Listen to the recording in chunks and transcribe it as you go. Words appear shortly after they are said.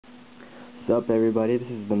What's up, everybody? This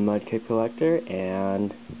is the Mudkip Collector,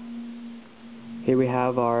 and here we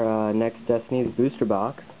have our next Destinies booster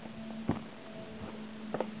box,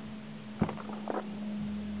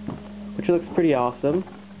 which looks pretty awesome.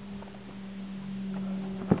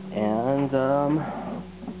 And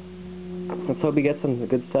let's hope we get some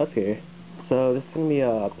good stuff here. So this is gonna be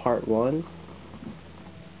part 1,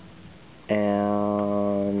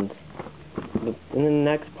 and in the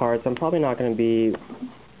next parts, I'm probably not gonna be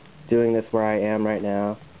doing this where I am right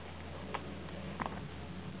now.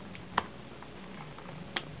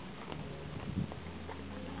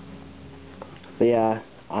 But yeah,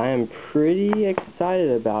 I am pretty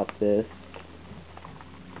excited about this.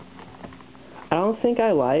 I don't think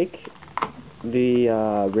I like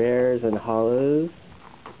the rares and holos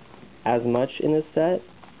as much in this set,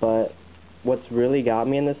 but what's really got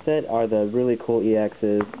me in this set are the really cool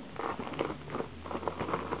EXs.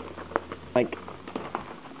 Like,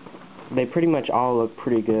 they pretty much all look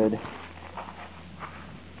pretty good.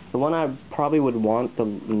 The one I probably would want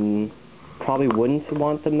probably wouldn't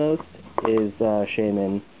want the most is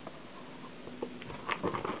Shaman.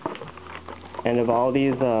 And of all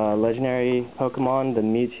these legendary Pokemon, the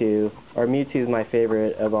Mewtwo is my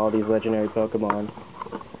favorite of all these legendary Pokemon.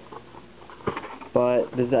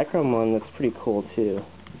 But the Zekrom one looks pretty cool too.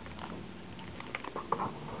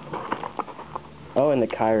 Oh, and the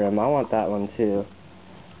Kyurem, I want that one too.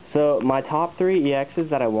 So my top 3 EXs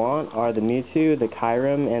that I want are the Mewtwo, the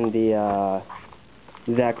Kyurem, and the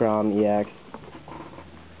Zekrom EX.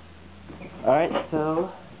 Alright,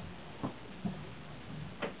 so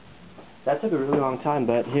that took a really long time,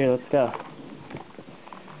 but here, let's go.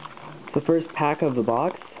 The first pack of the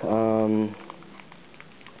box.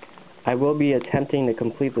 I will be attempting to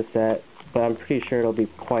complete the set, but I'm pretty sure it'll be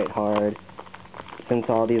quite hard, since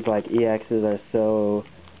all these like EXs are so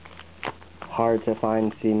hard to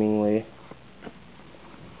find, seemingly.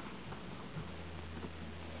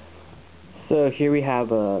 So here we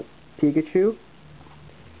have a Pikachu,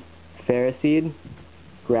 Ferroseed,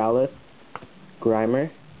 Growlithe,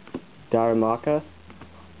 Grimer, Darumaka,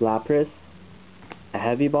 Lapras, a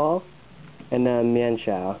Heavy Ball, and a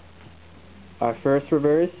Mienshao. Our first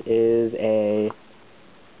reverse is a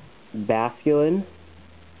Basculin,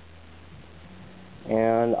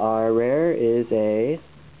 and our rare is a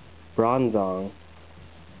Bronzong.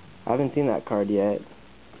 I haven't seen that card yet.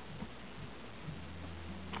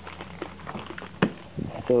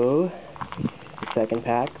 So, second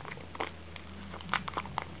pack.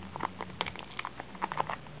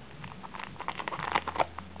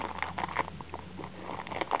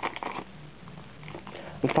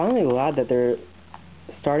 I'm finally glad that they're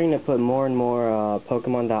starting to put more and more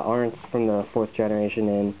Pokemon that aren't from the 4th generation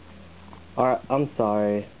in. I'm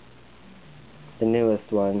sorry, the newest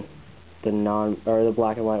one, the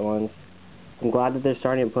black and white ones. I'm glad that they're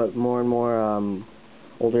starting to put more and more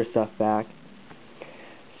older stuff back.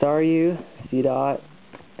 Staryu, Seedot,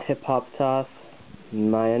 Hippopotas,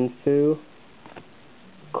 Mienfoo,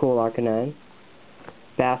 Cool Arcanine,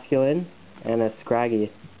 Basculin, and a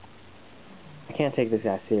Scraggy. I can't take this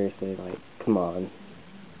guy seriously, like, come on.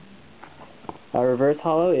 Our reverse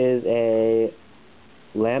holo is a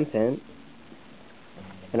Lampent,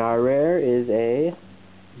 and our rare is a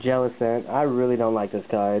Jellicent. I really don't like this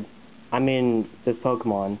card. I mean, this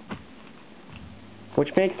Pokemon.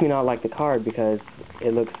 Which makes me not like the card because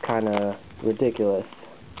it looks kind of ridiculous,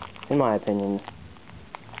 in my opinion.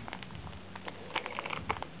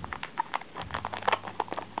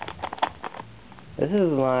 This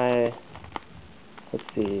is my, let's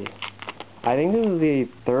see, I think this is the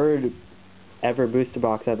 3rd ever booster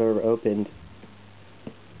box I've ever opened.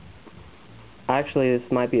 Actually,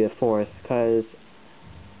 this might be the 4th, because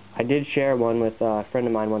I did share one with a friend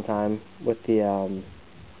of mine one time with the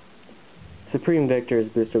Supreme Victor's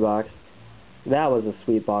booster box. That was a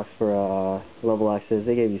sweet box for level X's.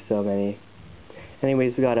 They gave you so many.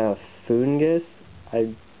 Anyways, we got a Fungus.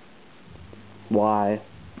 Why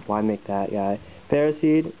make that guy?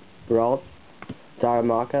 Ferroseed, Ralts,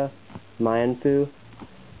 Darumaka, Mienfoo,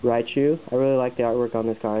 Raichu. I really like the artwork on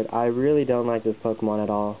this card. I really don't like this Pokemon at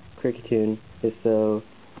all. Cricketune is so...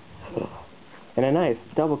 And a nice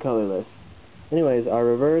double colorless. Anyways, our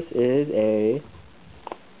reverse is a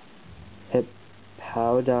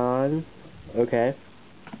Hippowdon. Okay.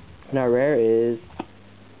 And our rare is...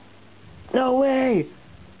 No way!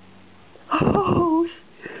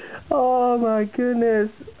 Oh my goodness!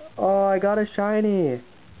 Oh, I got a shiny!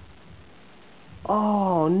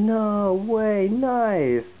 Oh, no way!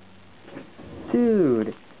 Nice!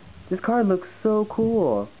 Dude, this card looks so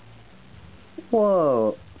cool.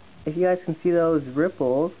 Whoa! If you guys can see those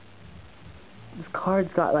ripples, This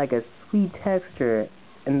card's got like a sweet texture,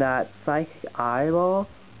 and that psychic eyeball.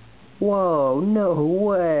 Whoa, no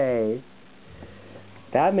way.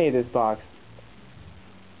 That made this box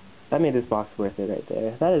worth it right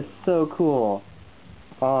there. That is so cool.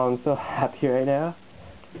 Oh, I'm so happy right now.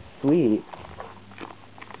 Sweet.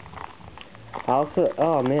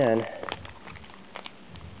 Oh man.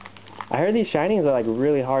 I heard these shinies are like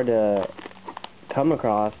really hard to come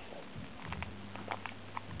across.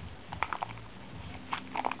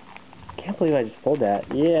 Can't believe I just pulled that.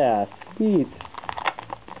 Yeah, sweet.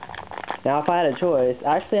 Now if I had a choice,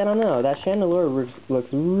 actually I don't know, that chandelier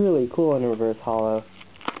looks really cool in reverse holo.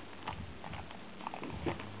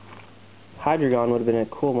 Hydreigon would have been a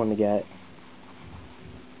cool one to get.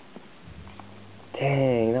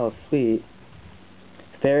 Dang, that was sweet.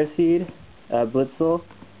 Ferroseed, Blitzel,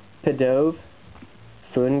 Pidove,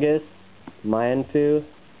 Fungus, Mienfoo,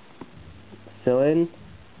 Sillin,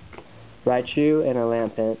 Raichu, and a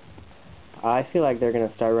Lampent. I feel like they're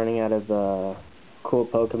gonna start running out of cool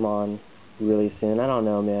Pokemon really soon. I don't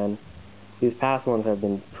know, man. These past ones have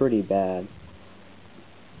been pretty bad.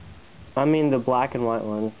 I mean, the black and white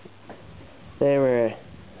ones. They were...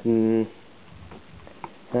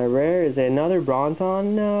 rare. Is there another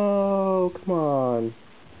Bronzong? No, come on.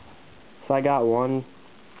 So I got one,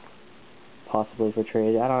 possibly for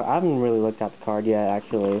trade. I haven't really looked at the card yet,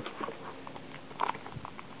 actually.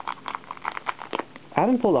 I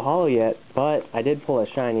haven't pulled a holo yet, but I did pull a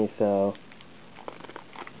shiny, so...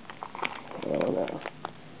 I don't know.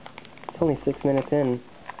 It's only 6 minutes in.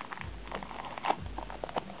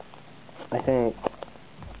 I think.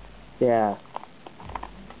 Yeah.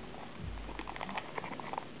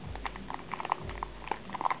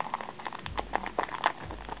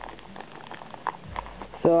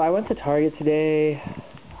 So I went to Target today.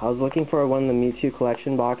 I was looking for one of the Mewtwo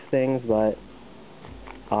collection box things, but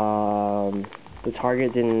the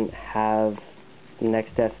Target didn't have the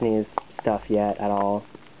next Destinies stuff yet at all.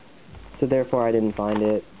 So therefore I didn't find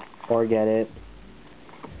it or get it.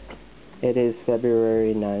 It is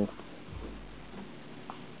February 9th.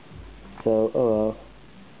 So,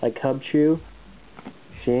 like Cubchoo,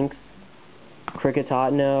 Shinx,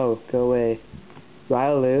 Kricketot, no, go away.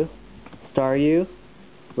 Riolu, Staryu,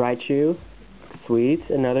 Raichu, sweet,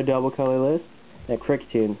 another double colorless, and a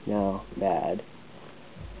Kricketune, no, bad.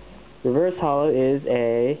 Reverse holo is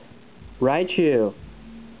a Raichu,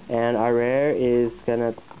 and our rare is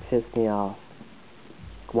gonna piss me off.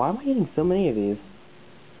 Why am I getting so many of these?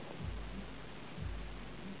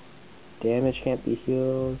 Damage can't be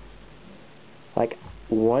healed. Like,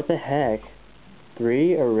 what the heck?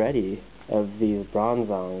 3 already of these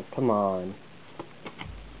Bronzongs, come on.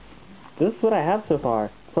 This is what I have so far,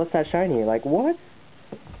 plus that shiny. Like, what?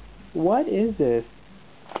 What is this?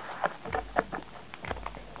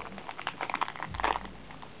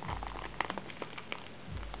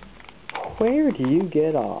 Where do you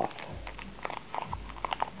get off?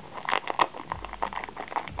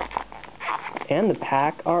 And the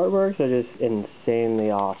pack artworks are just insanely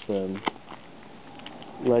awesome.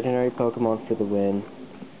 Legendary Pokemon for the win.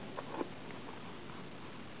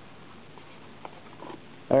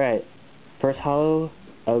 Alright, first holo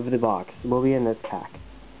of the box will be in this pack.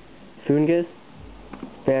 Fungus,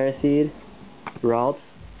 Ferroseed, Ralts,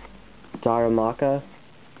 Darumaka,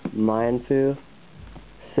 Mienfoo,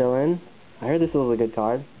 Sillin. I heard this was a good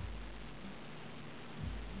card.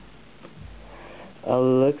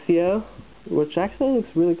 Luxio, which actually looks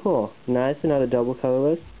really cool. Nice, another double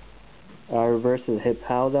colorless. Our reverse is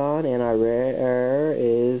Hippowdon, and our rare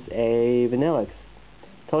is a Vanillix.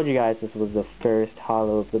 Told you guys this was the first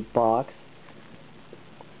holo of the box.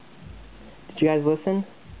 Did you guys listen?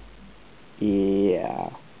 Yeah,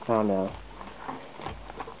 I don't know.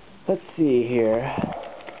 Let's see here.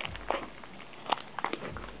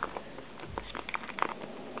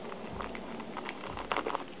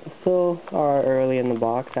 Still are early in the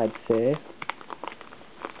box, I'd say.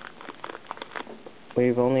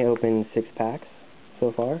 We've only opened 6 packs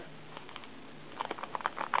so far.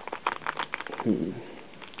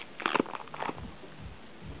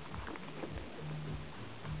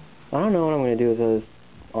 I don't know what I'm going to do with those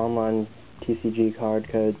online TCG card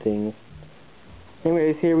code things.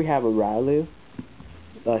 Anyways, here we have a Riolu,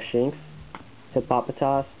 a Shinx,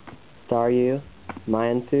 Hippopotas, Staryu,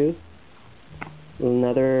 Mienfoo,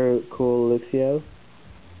 another cool Luxio,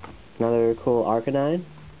 another cool Arcanine,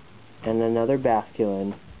 and another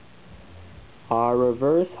Basculin. Our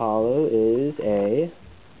reverse holo is a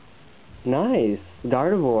nice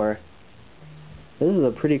Gardevoir. This is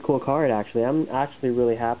a pretty cool card, actually. I'm actually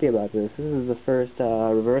really happy about this. This is the first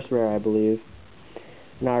reverse rare, I believe.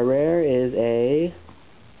 And our rare is a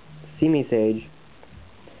Sage.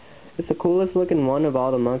 It's the coolest looking one of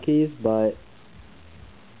all the monkeys, but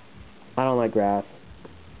I don't like grass.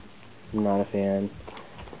 I'm not a fan.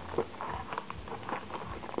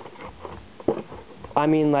 I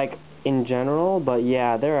mean, like, in general, but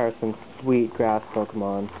yeah, there are some sweet grass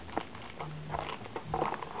Pokemon.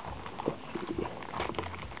 Let's see.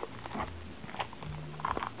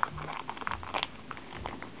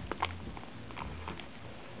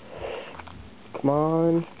 Come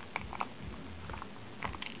on.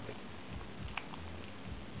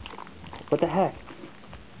 What the heck?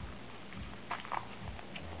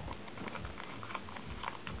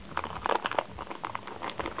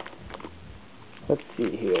 Let's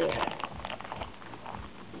see here.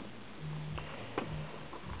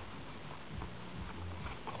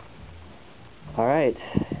 Alright,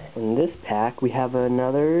 in this pack we have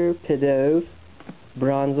another Pidove,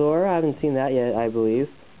 Bronzor, I haven't seen that yet, I believe,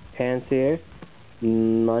 Pansear,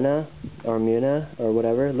 Muna, or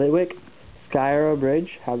whatever, Litwick, Skyro Bridge,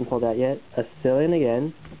 haven't pulled that yet, Astillion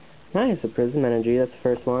again, nice, a Prism Energy, that's the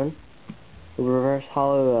first one, Reverse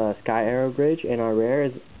Hollow Sky Arrow Bridge, and our rare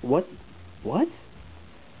is, what? Why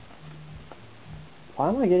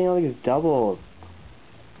am I getting all these doubles?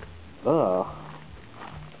 Ugh.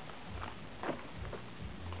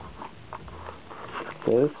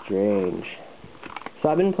 So strange. So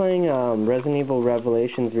I've been playing Resident Evil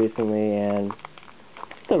Revelations recently, and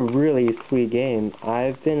it's a really sweet game.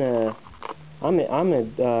 I'm a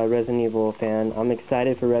Resident Evil fan. I'm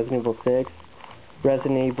excited for Resident Evil 6,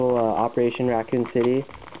 Resident Evil Operation Raccoon City.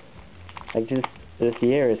 Like, just this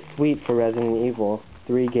year is sweet for Resident Evil.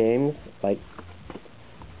 3 games, like,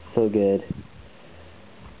 so good.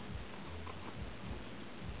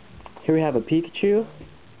 Here we have a Pikachu,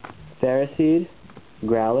 Ferroseed,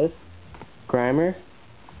 Growlithe, Grimer,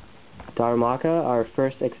 Darumaka, our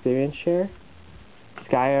first experience share,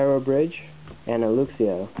 Sky Arrow Bridge, and a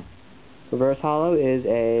Luxio. Reverse Hollow is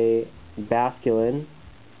a Basculin.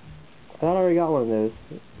 I thought I already got one of those.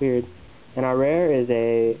 Weird. And our rare is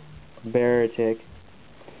a Baratic.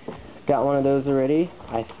 Got one of those already,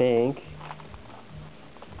 I think.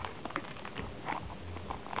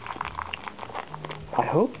 I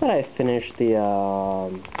hope that I finish the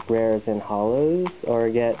rares and hollows, or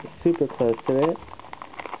get super close to it.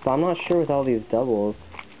 But I'm not sure with all these doubles.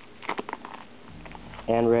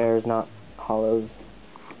 And rares, not hollows.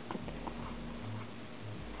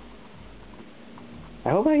 I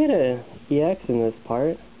hope I get a EX in this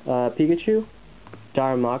part. Pikachu,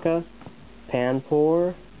 Darumaka,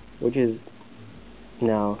 Panpour, which is,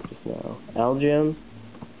 no, Elgyem,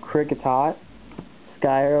 Kricketot,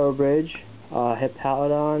 Sky Arrow Bridge,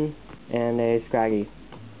 Hippowdon, and a Scraggy.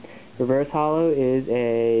 Reverse Hollow is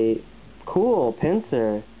a cool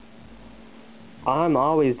Pinsir. I'm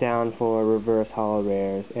always down for Reverse Hollow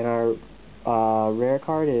rares, and our rare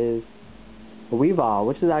card is a Weavile,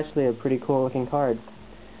 which is actually a pretty cool looking card.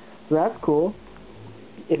 So that's cool.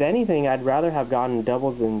 If anything, I'd rather have gotten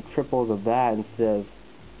doubles and triples of that instead of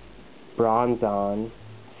Bronzon.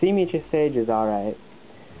 Sage is alright.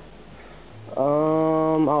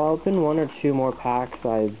 I'll open 1 or 2 more packs,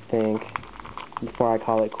 I think, before I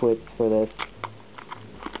call it quits for this.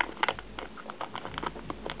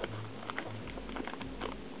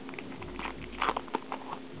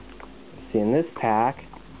 See, in this pack,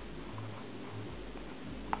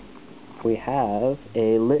 we have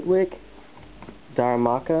a Litwick,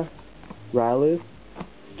 Darumaka, Rylu,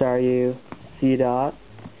 Staryu, Seedot,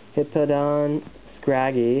 Hippowdon,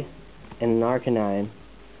 Scraggy, and an Arcanine.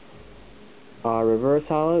 Our reverse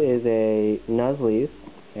hollow is a Nuzleaf,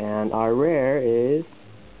 and our rare is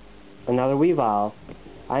another Weavile.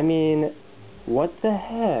 I mean, what the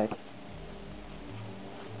heck?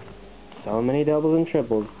 So many doubles and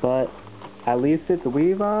triples, but at least it's a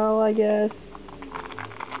Weavile, I guess.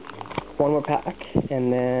 1 more pack,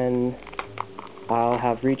 and then I'll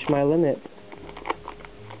have reached my limit.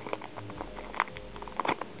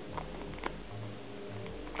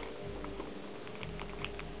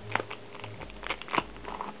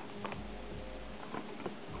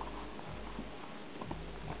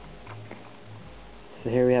 So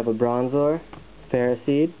here we have a Bronzor,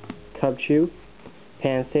 Ferroseed, Cubchoo,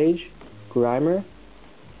 Pansage, Grimer,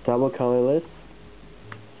 Double Colorless,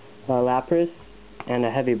 Lapras, and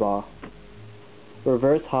a Heavy Ball.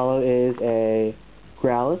 Reverse Hollow is a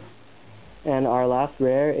Growlithe, and our last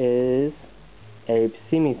rare is a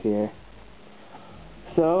Simisear.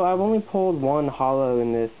 So I've only pulled 1 hollow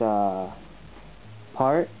in this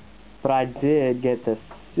part, but I did get the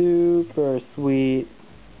super sweet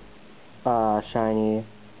shiny.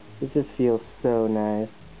 It just feels so nice.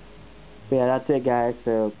 But yeah, that's it guys,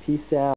 so peace out.